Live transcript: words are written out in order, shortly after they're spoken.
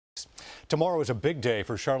Tomorrow is a big day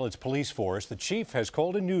for Charlotte's police force. The chief has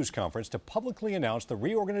called a news conference to publicly announce the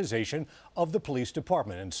reorganization of the police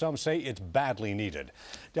department, and some say it's badly needed.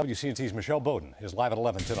 WCNC's Michelle Bowden is live at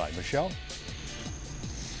 11 tonight. Michelle?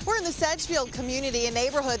 We're in the Sedgefield community, a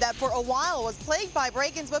neighborhood that for a while was plagued by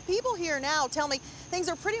break-ins, but people here now tell me things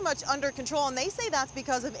are pretty much under control, and they say that's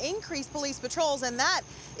because of increased police patrols, and that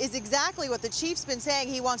is exactly what the chief's been saying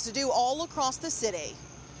he wants to do all across the city.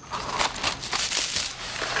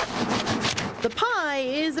 The pie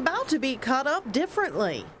is about to be cut up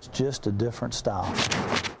differently. It's just a different style.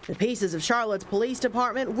 The pieces of Charlotte's police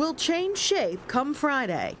department will change shape come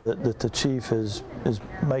Friday. The chief is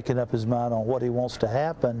making up his mind on what he wants to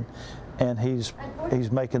happen, and he's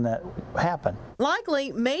making that happen.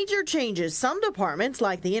 Likely major changes. Some departments,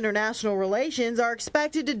 like the international relations, are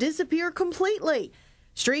expected to disappear completely.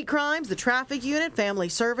 Street crimes, the traffic unit, family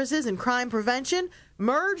services, and crime prevention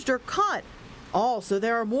merged or cut. Also,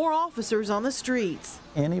 there are more officers on the streets.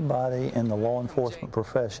 Anybody in the law enforcement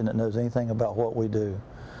profession that knows anything about what we do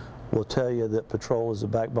will tell you that patrol is the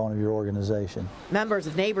backbone of your organization. Members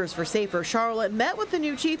of Neighbors for Safer Charlotte met with the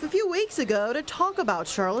new chief a few weeks ago to talk about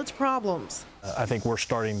Charlotte's problems. I think we're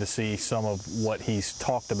starting to see some of what he's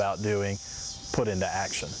talked about doing put into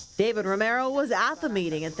action. David Romero was at the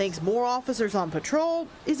meeting and thinks more officers on patrol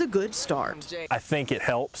is a good start. I think it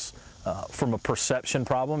helps from a perception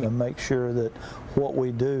problem. And make sure that what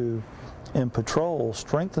we do in patrol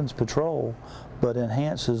strengthens patrol, but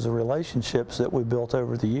enhances the relationships that we built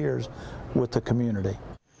over the years with the community.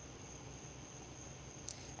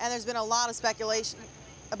 And there's been a lot of speculation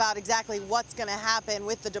about exactly what's going to happen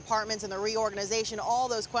with the departments and the reorganization. All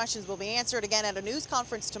those questions will be answered again at a news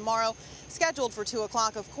conference tomorrow, scheduled for 2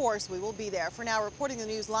 o'clock. Of course, we will be there. For now, reporting the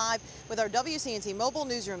news live with our WCNC mobile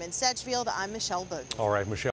newsroom in Sedgefield, I'm Michelle Bowden. All right, Michelle.